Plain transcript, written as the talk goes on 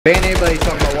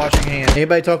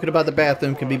Anybody talking about the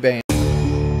bathroom can be banned.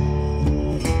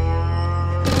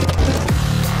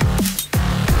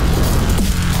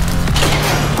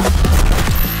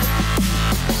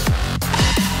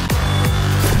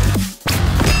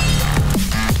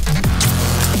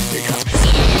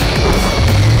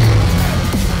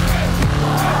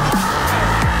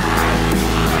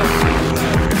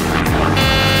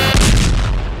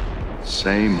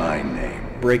 Say my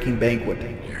name. Breaking Banquet.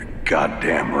 You're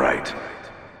goddamn right.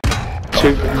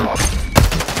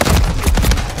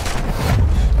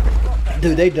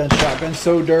 Dude, they done shotgun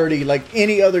so dirty. Like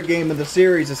any other game in the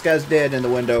series, this guy's dead in the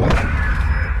window.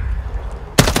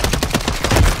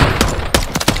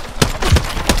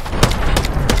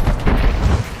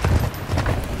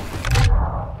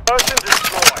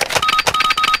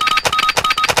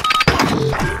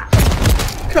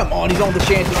 Come on, he's on the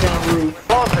shantytown roof.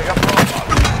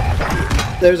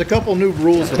 There's a couple new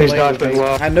rules to play with me.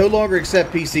 I no longer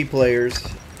accept PC players,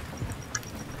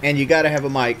 and you gotta have a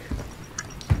mic.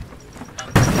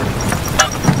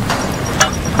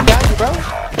 Got you, bro.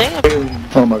 Damn.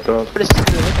 Oh my god. What is this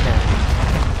you're looking at?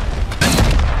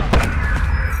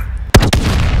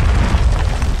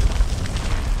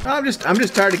 I'm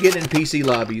just tired of getting in PC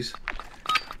lobbies.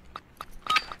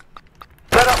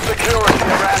 Set up security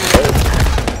around here.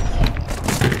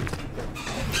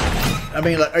 I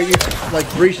mean, like, are you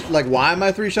like why am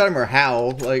I three-shotting or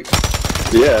how? Like,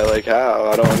 Yeah, like how?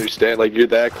 I don't understand. Like you're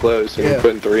that close and you're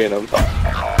putting 3 in them. Round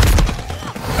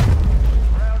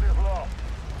is low.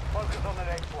 Focus on the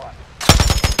next one.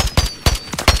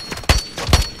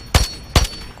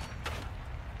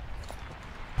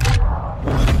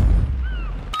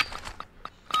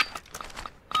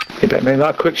 Hey, Batman,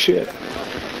 not quick shit.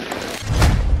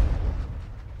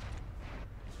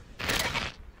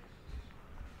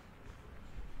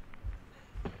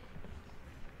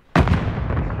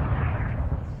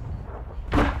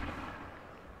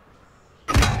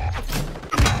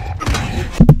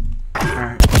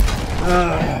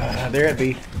 there it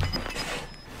be.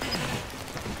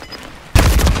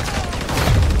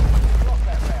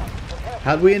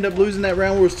 How'd we end up losing that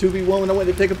round where it was 2v1 when I went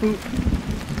to take a poop?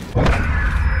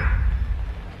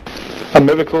 A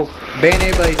miracle. Ban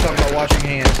anybody talking about washing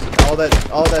hands.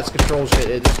 All that's control shit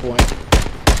at this point.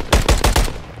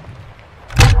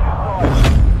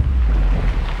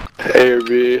 A or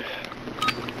B.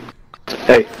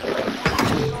 Hey.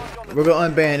 We're gonna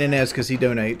unban NS because he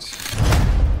donates.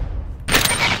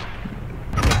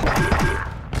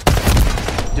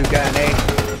 Dude got an A.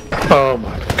 Oh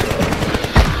my god.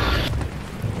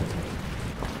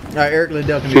 Alright, Eric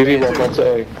Liddell can be TV banned won't too.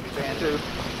 say.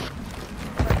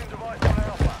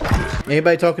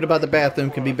 Anybody talking about the bathroom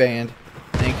can be banned.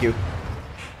 Thank you.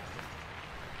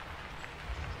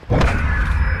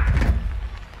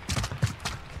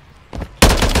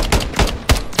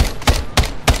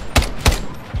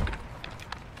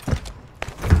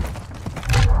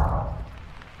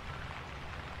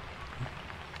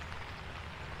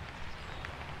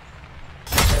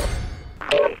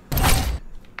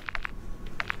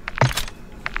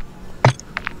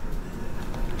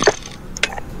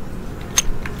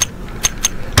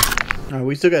 Alright,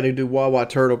 we still got to do Wawa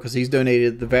Turtle because he's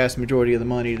donated the vast majority of the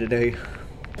money today.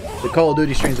 The Call of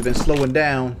Duty streams have been slowing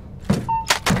down.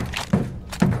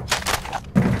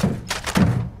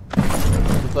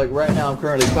 It's like right now I'm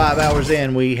currently 5 hours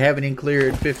in. We haven't even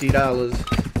cleared $50.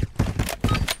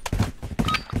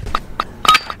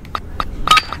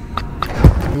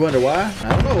 You wonder why? I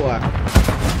don't know why.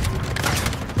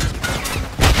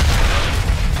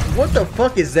 What the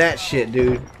fuck is that shit,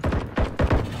 dude?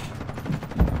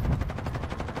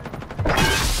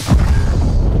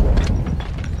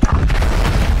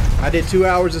 I did 2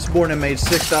 hours this morning, made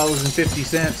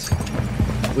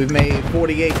 $6.50. We've made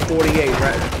 $48.48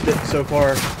 right so far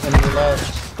in the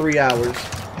last 3 hours.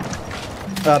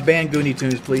 Ban Goonie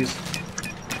Tunes, please.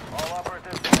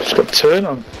 Just got 2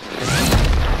 on.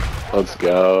 Let's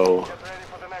go.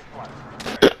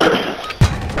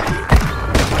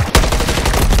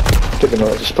 Took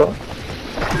another spot.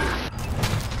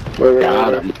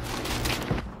 Got him.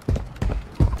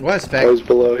 Why is Oh, fax? he's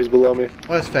below. He's below me.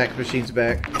 Why is fax machines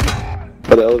back?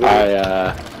 By the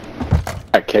elevator.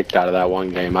 I got kicked out of that one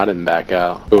game. I didn't back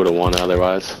out. We would have won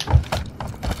otherwise.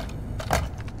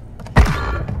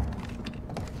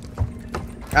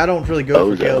 I don't really go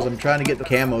for Bozo. kills. I'm trying to get the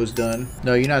camos done.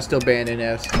 No, you're not still banned in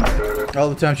S. All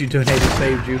the times you donated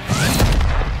saved you.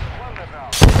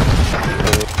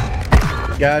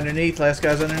 Guy underneath. Last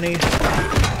guy's underneath.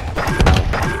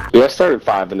 Yeah, I started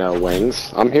 5-0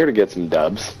 wings. I'm here to get some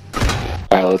dubs.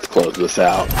 Alright, let's close this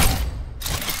out.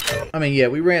 I mean, yeah,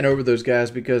 we ran over those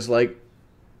guys because, like,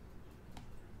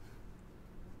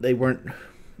 they weren't.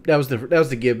 That was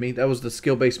the give me. That was the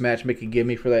skill based matchmaking give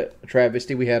me for that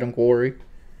travesty we had on Quarry.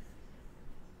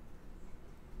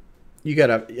 You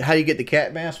gotta. How you get the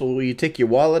cat mask? Well, you take your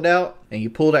wallet out and you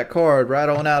pull that card right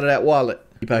on out of that wallet.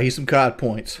 You buy you some COD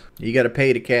points. You gotta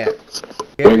pay the cat.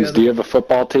 Wings, do you have a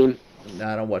football team? No,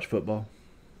 I don't watch football.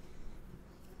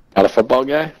 Not a football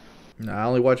guy? No, I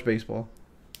only watch baseball.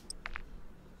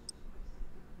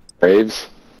 Braves?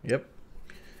 Yep.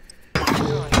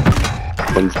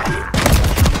 Wings.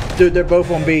 Dude, they're both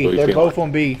on B. They're both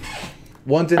on B.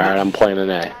 One's in. Alright, I'm playing an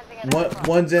A.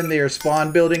 One's in their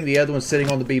spawn building. The other one's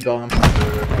sitting on the B bomb.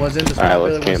 One's in the spawn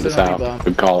Alright, building. let's One's camp sitting this on the B bomb. out.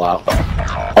 Good call out.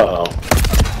 Uh-oh.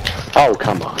 Oh,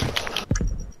 come on.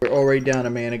 We're already down a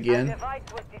man again. Device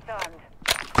was disarmed.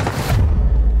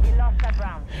 You lost that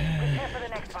round. Prepare for the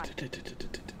next one.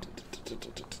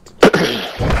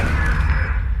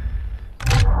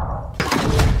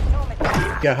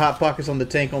 Got hot pockets on the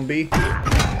tank on B.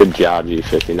 Good job,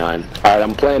 G59. Alright,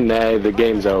 I'm playing A. The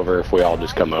game's over if we all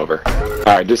just come over.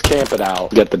 Alright, just camp it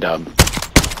out. Get the dub.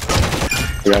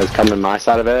 You guys coming my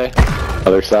side of A?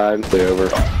 Other side? Stay over.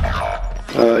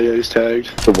 Yeah, he's tagged.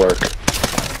 Good work. Won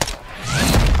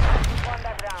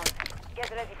that round. Get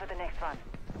ready for the next one.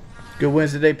 Good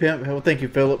wins today, pimp. Well, thank you,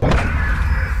 Philip.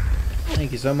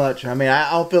 Thank you so much. I mean,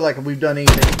 I don't feel like we've done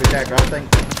anything spectacular. I think.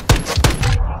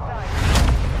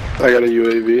 I got a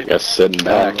UAV. Just sitting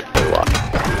back. The round is lost.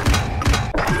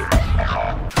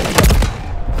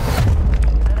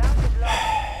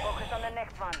 Focus on the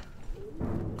next one.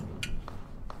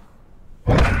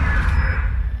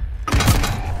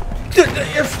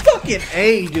 Dude, you're fucking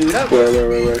A, dude.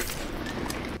 Where?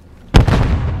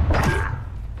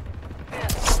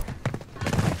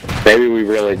 Maybe we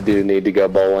really do need to go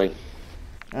bowling.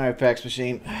 All right, fax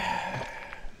machine.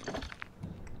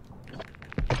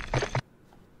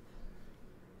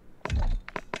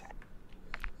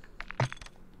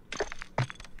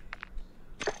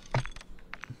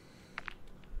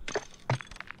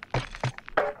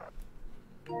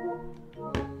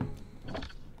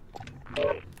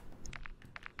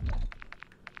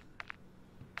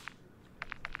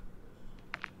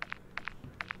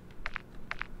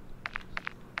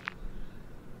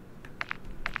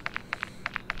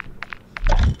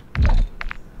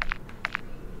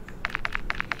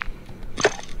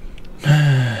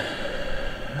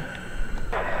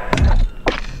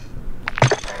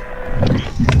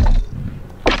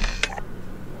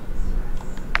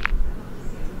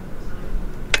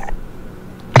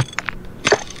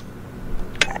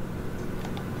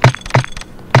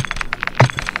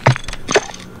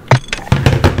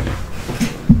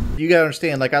 You gotta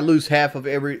understand, like I lose half of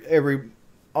I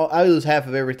lose half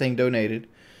of everything donated.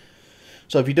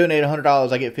 So if you donate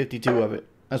 $100, I get 52 of it.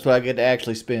 That's what I get to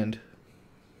actually spend.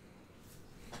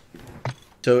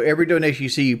 So every donation you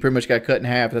see, you pretty much got cut in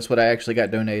half. That's what I actually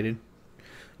got donated.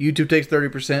 YouTube takes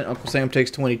 30%. Uncle Sam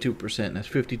takes 22%. That's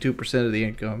 52% of the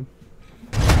income.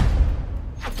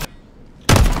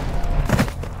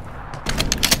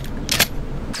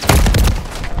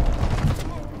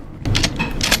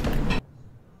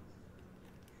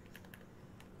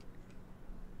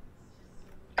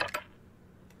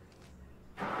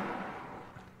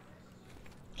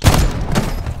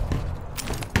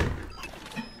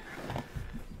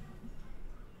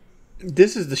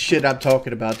 This is the shit I'm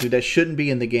talking about, dude. That shouldn't be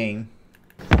in the game.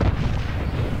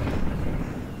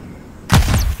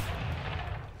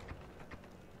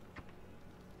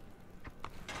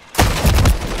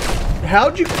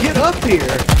 How'd you get up here?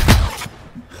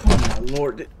 Oh my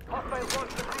lord.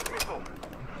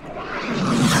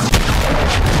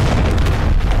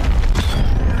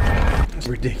 That's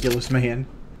ridiculous, man.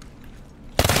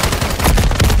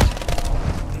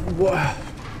 Wow.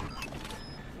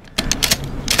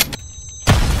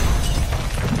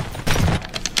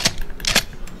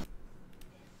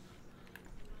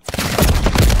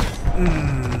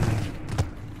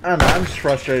 I don't know, I'm just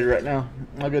frustrated right now.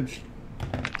 Like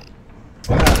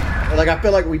I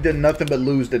feel like we did nothing but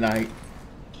lose tonight.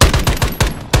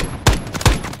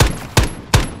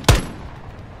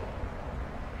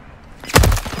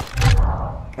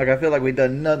 Like I feel like we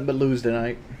done nothing but lose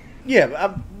tonight.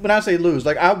 Yeah, when I say lose,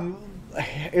 like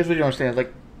here's what you understand.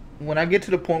 Like when I get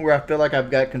to the point where I feel like I've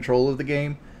got control of the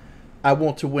game, I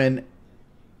want to win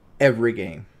every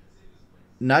game.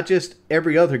 Not just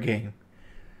every other game.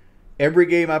 Every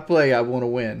game I play, I want to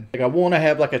win. Like I want to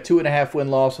have like a 2.5 win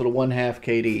loss with a 1/2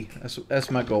 KD. That's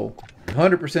my goal.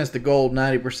 100% is the goal.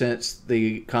 90% is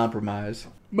the compromise.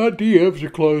 My DMs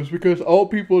are closed because all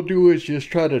people do is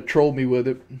just try to troll me with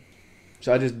it.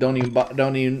 So I just don't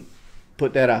even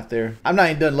put that out there. I'm not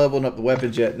even done leveling up the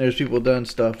weapons yet, and there's people done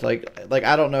stuff like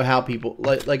I don't know how people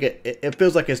like it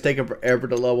feels like it's taking forever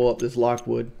to level up this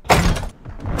Lockwood.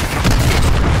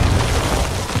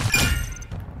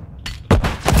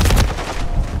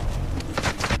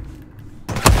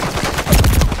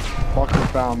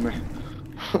 Fucker found me.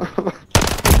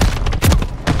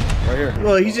 Right here.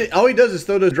 Well, all he does is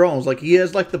throw those drones. Like, he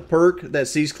has like the perk that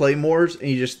sees claymores, and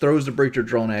he just throws the breacher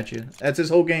drone at you. That's his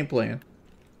whole game plan.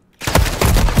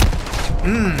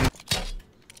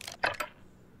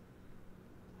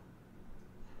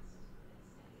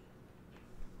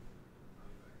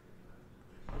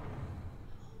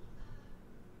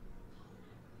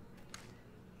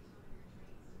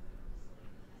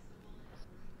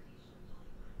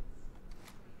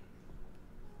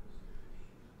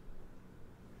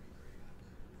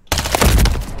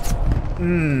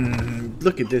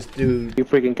 Look at this dude. You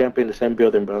freaking camp in the same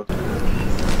building, bro.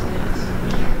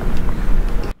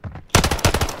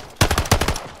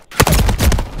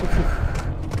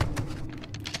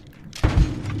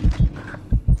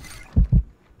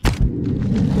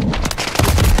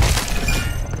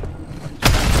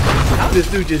 How did this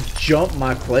dude just jump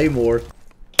my claymore?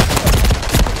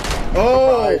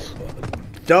 Oh! Surprise.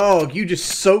 Dog, you just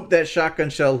soaked that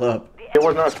shotgun shell up. I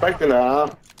was not expecting that, huh?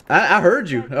 I heard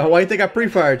you. Why do you think I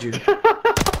pre-fired you?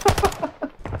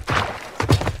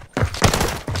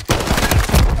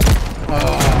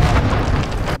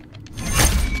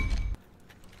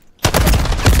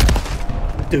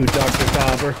 Dude, Dr.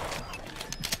 Dauber.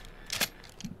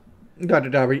 Dr.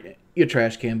 Dauber, you're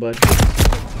trash can, bud.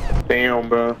 Damn,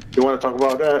 bro. You want to talk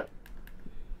about that?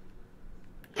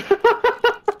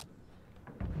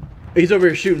 He's over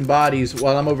here shooting bodies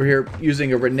while I'm over here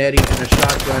using a Renetti and a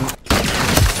shotgun.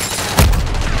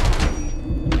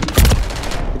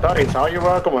 You thought he saw you,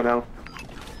 bro? Come on now.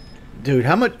 Dude,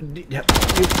 how much? You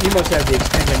must have the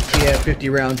extended 50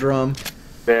 round drum.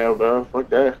 Damn, bro. Fuck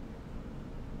that.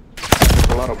 That's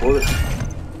a lot of bullets.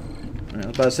 I was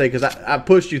about to say, because I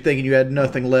pushed you thinking you had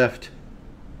nothing left.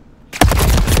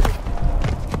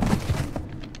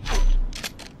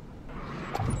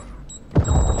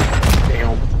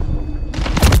 Damn.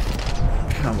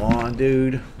 Come on,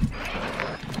 dude.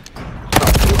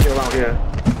 Oh, still out here.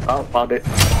 Oh, found it.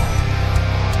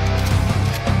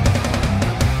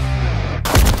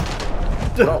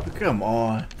 Come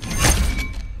on.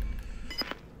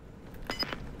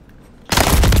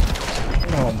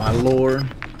 Oh my lord.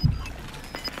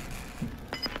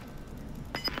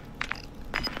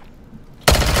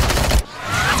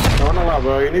 No, no,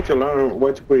 bro. You need to learn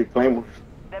where to put your claymores.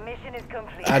 The mission is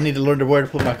complete. I need to learn where to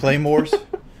put my claymores.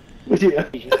 Yeah.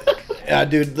 Yeah,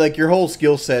 dude, like your whole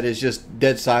skill set is just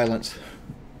dead silence.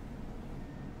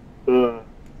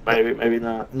 Maybe, maybe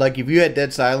not. Like if you had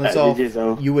dead silence off, GG,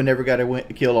 though. you would never got a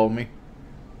kill on me.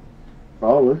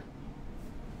 Probably.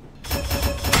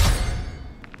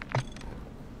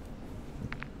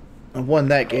 I won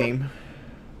that game.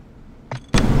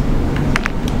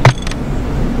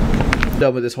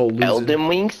 Done with this whole losing. Elden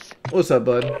Wings? What's up,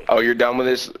 bud? Oh, you're done with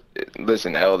this?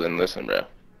 Listen, Elden, listen, bro.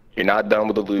 You're not done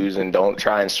with the losing. Don't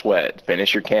try and sweat.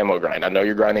 Finish your camo grind. I know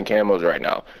you're grinding camos right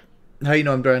now. How you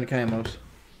know I'm grinding camos?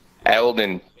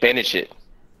 Elden, finish it.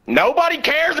 Nobody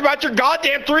cares about your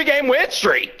goddamn 3-game win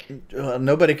streak.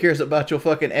 Nobody cares about your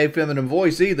fucking feminine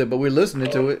voice either, but we're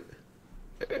listening to it.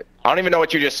 I don't even know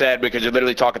what you just said because you're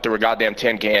literally talking through a goddamn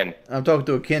tin can. I'm talking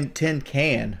to a tin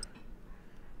can.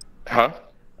 Huh?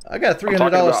 I got a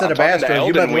 $300 set of Astros.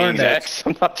 You better learn that. X.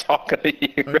 I'm not talking to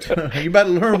you, bro. You better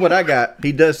learn what I got.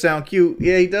 He does sound cute.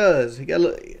 Yeah, he does. He got.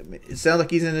 It sounds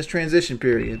like he's in his transition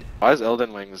period. Why is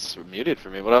Elden Wings muted for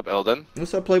me? What up, Elden?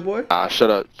 What's up, Playboy? Ah, shut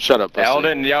up, pussy.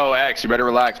 Elden, yo, X, you better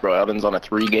relax, bro. Elden's on a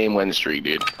 3-game win streak,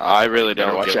 dude. I really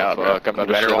don't Watch give out, a bro. fuck. I'm You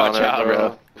better better shit watch on out, it,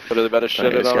 bro. Literally better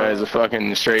shit This it on guy's it. a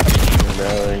fucking straight demon, bro.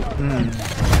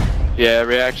 Like, Yeah,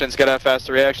 reactions. Gotta have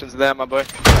faster reactions than that, my boy.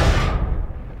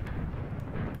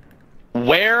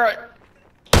 where?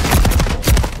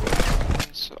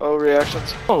 So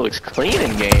reactions. Oh, it looks clean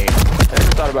in game. I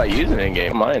never thought about using it in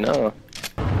game. Mine, no.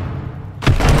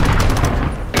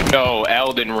 No,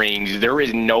 Elden Rings. There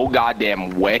is no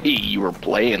goddamn way you were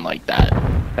playing like that.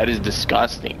 That is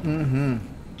disgusting. Mm-hmm.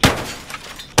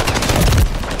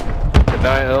 Good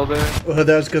night, Elden. Well,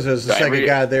 that was because there's a second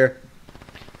guy there.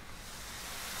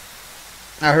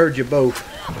 I heard you both.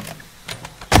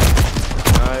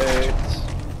 Night.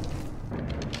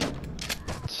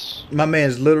 My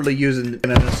man's literally using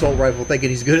an assault rifle thinking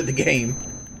he's good at the game.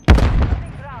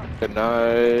 Good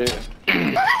night.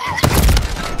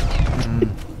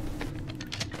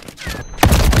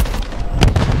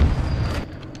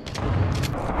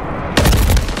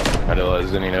 I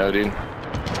didn't even know, dude.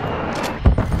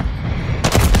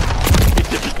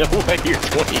 There's no way you're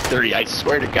 23, I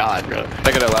swear to God, bro.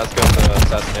 Look at that last gun, the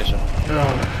assassination.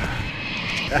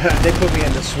 They put me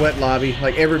in the sweat lobby,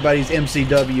 like everybody's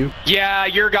MCW. Yeah,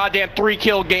 your goddamn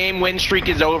 3-kill game win streak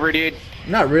is over, dude.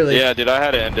 Not really. Yeah, dude, I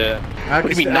had to end it. What do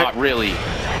you mean, not really?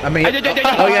 I mean, all you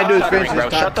gotta do is finish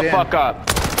this top Shut the 10. fuck up.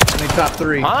 I mean, top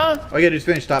 3. Huh? All you gotta do is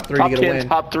finish top 3 Top to get a 10, win.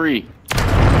 top 3.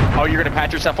 Oh, you're gonna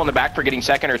pat yourself on the back for getting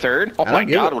second or third? Oh my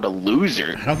God, what a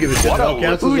loser. I don't give a shit. What That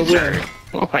counts as a loser. win.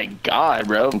 Oh my God,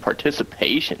 bro.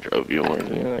 Participation trophy awards.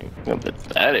 You're like,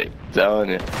 pathetic. I'm telling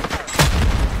you.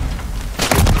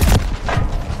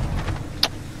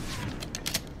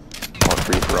 All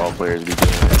free-for-all players be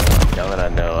doing it. Now that I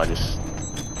know, I don't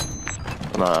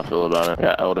know how I feel about it. I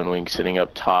got Elden Wing sitting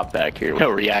up top back here. No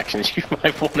reactions. You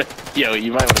might want to. Yo,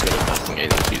 you might want to go to custom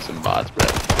games and shoot some bots, bro.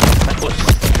 That was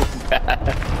so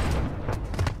bad.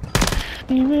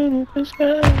 Even if it's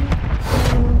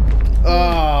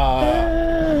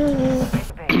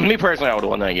Me personally, I would have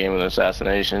won that game with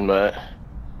assassination, but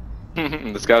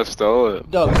This guy stole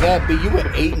it. Doug, that be you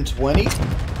went 8 and 20?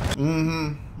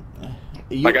 Mm-hmm.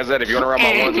 like I said, if you want to run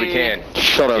my ones, we can.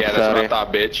 Shut up, yeah, that's what I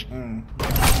thought, bitch.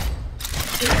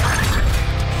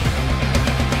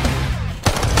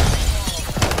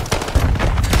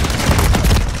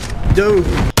 Dude.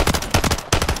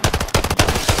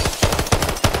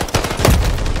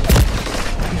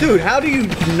 Dude, how do you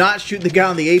not shoot the guy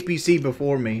on the APC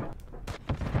before me?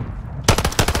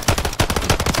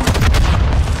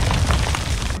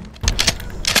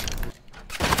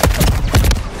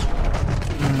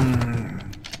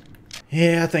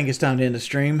 Yeah, I think it's time to end the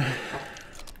stream.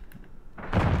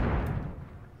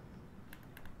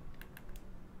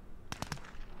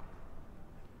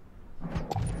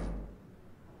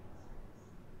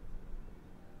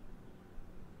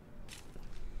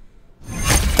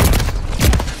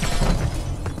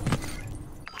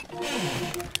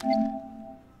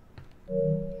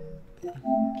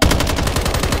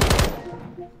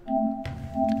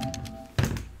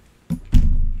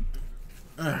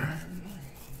 Alright.